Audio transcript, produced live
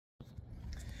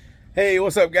Hey,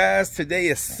 what's up guys? Today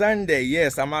is Sunday.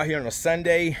 Yes, I'm out here on a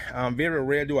Sunday. Very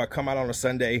rare do I come out on a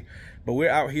Sunday, but we're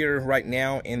out here right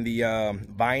now in the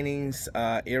Vinings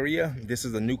area. This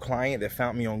is a new client that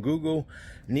found me on Google.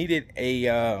 Needed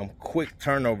a quick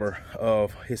turnover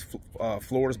of his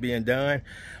floors being done.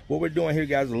 What we're doing here,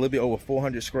 guys, is a little bit over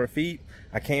 400 square feet.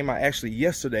 I came out actually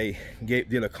yesterday,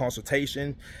 did a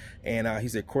consultation, and he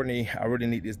said, Courtney, I really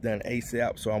need this done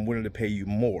ASAP, so I'm willing to pay you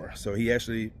more. So he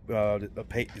actually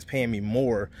is paying me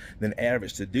more than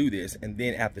average to do this. And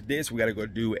then after this, we got to go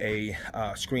do a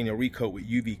screen and recoat with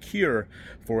UV Cure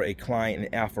for a client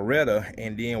in Alpharetta.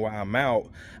 And then while I'm out,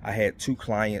 I had two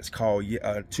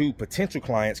potential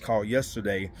clients call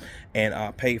yesterday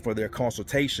and paid for their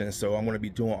consultation. So I'm going to be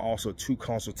doing also 2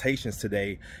 consultations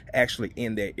today, actually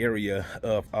in that area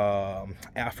of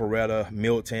Alpharetta,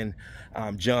 Milton,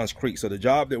 Johns Creek. So the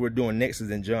job that we're doing next is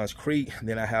in Johns Creek.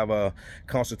 Then I have a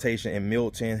consultation in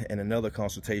Milton and another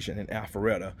consultation in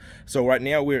Alpharetta. So right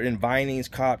now we're in Vinings,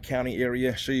 Cobb County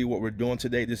area. Show you what we're doing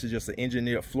today. This is just an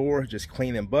engineered floor, just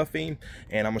clean and buffing,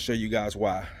 and I'm gonna show you guys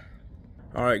why.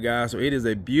 All right guys, so it is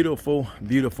a beautiful,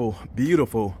 beautiful,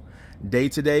 beautiful day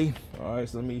today. All right,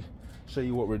 so let me show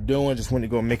you what we're doing. Just want to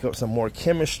go make up some more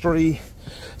chemistry.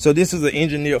 So this is an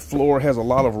engineered floor, has a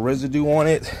lot of residue on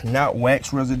it, not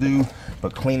wax residue,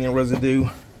 but cleaning residue.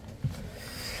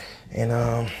 And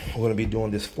we're going to be doing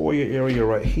this foyer area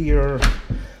right here.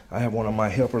 I have one of my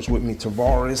helpers with me,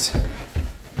 Tavares.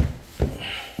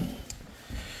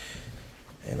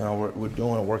 And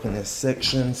we're working in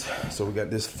sections. So we got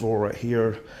this floor right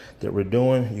here that we're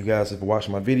doing. You guys have watched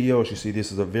my videos. You see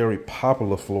this is a very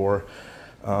popular floor.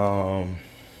 And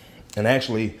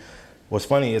actually, what's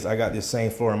funny is I got this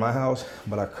same floor in my house,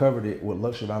 but I covered it with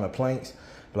luxury vinyl planks.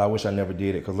 But I wish I never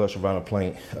did it because luxury vinyl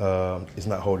plank is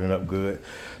not holding up good.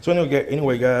 So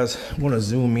anyway, guys, I want to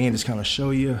zoom in, just kind of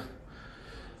show you.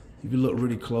 If you look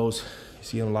really close, you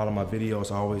see in a lot of my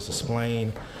videos, I always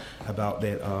explain about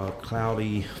that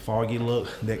cloudy, foggy look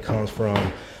that comes from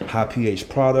high pH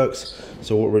products.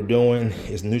 So what we're doing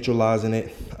is neutralizing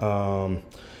it.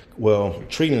 Well,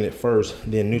 treating it first,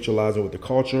 then neutralizing with the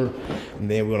culture,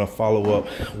 and then we're gonna follow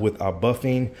up with our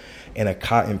buffing and a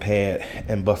cotton pad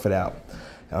and buff it out.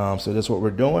 So that's what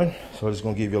we're doing. So I'm just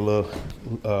gonna give you a little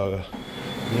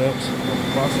glimpse of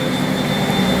the process.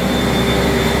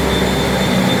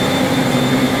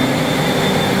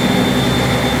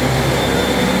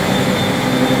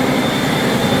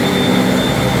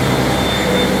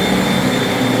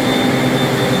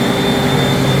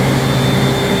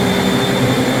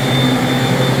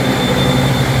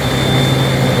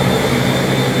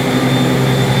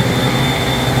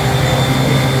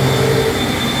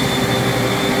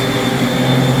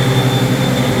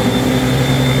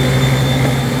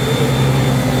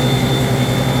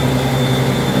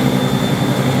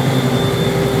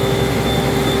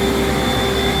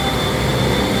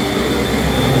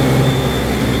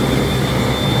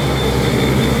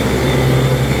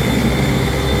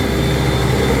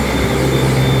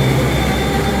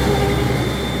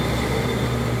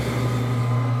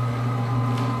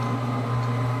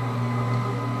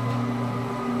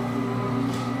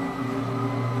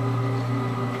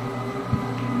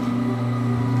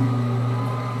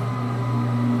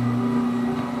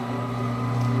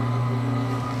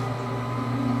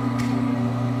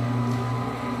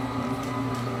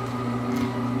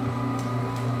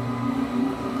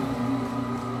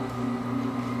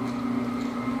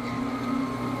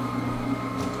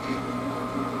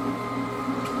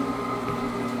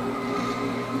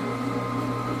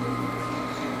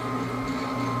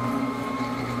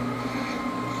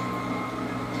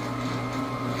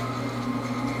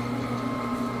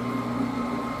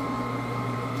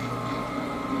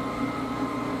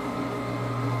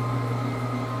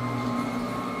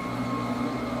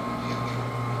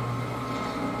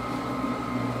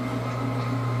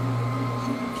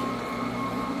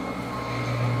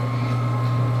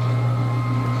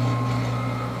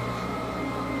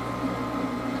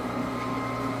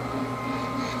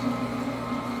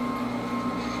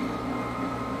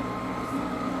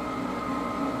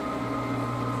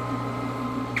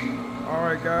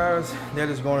 Alright guys, that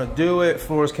is going to do it.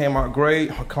 Floors came out great.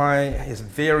 My client is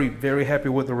very, very happy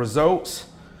with the results.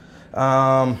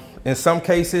 In some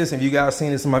cases, if you guys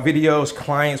seen this in my videos,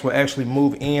 clients will actually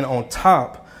move in on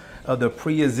top of the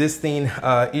pre-existing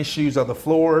issues of the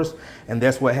floors, and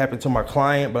that's what happened to my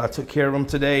client. But I took care of him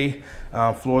today.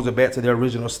 Floors are back to their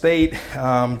original state.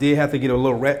 Did have to get a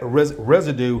little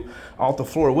residue off the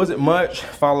floor. It wasn't much.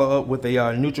 Follow up with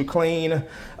a neutral clean,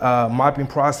 mopping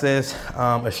process,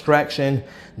 extraction,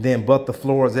 then butt the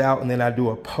floors out, and then I do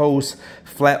a post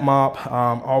flat mop.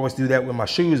 Always do that with my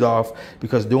shoes off,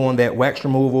 because doing that wax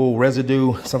removal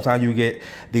residue, sometimes you get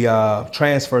the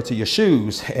transfer to your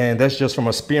shoes, and that's just from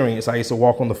experience. I used to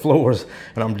walk on the floors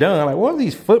and I'm done, like, where are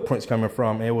these footprints coming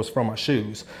from? And it was from my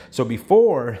shoes. So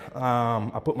before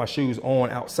I put my shoes on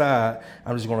outside,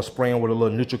 I'm just going to spray them with a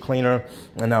little neutral cleaner.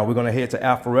 And now we're going to head to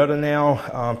Alpharetta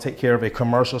now, take care of a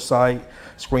commercial site,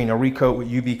 screen and recoat with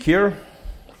UV Cure.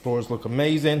 Floors look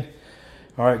amazing.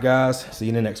 All right, guys, see you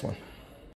in the next one.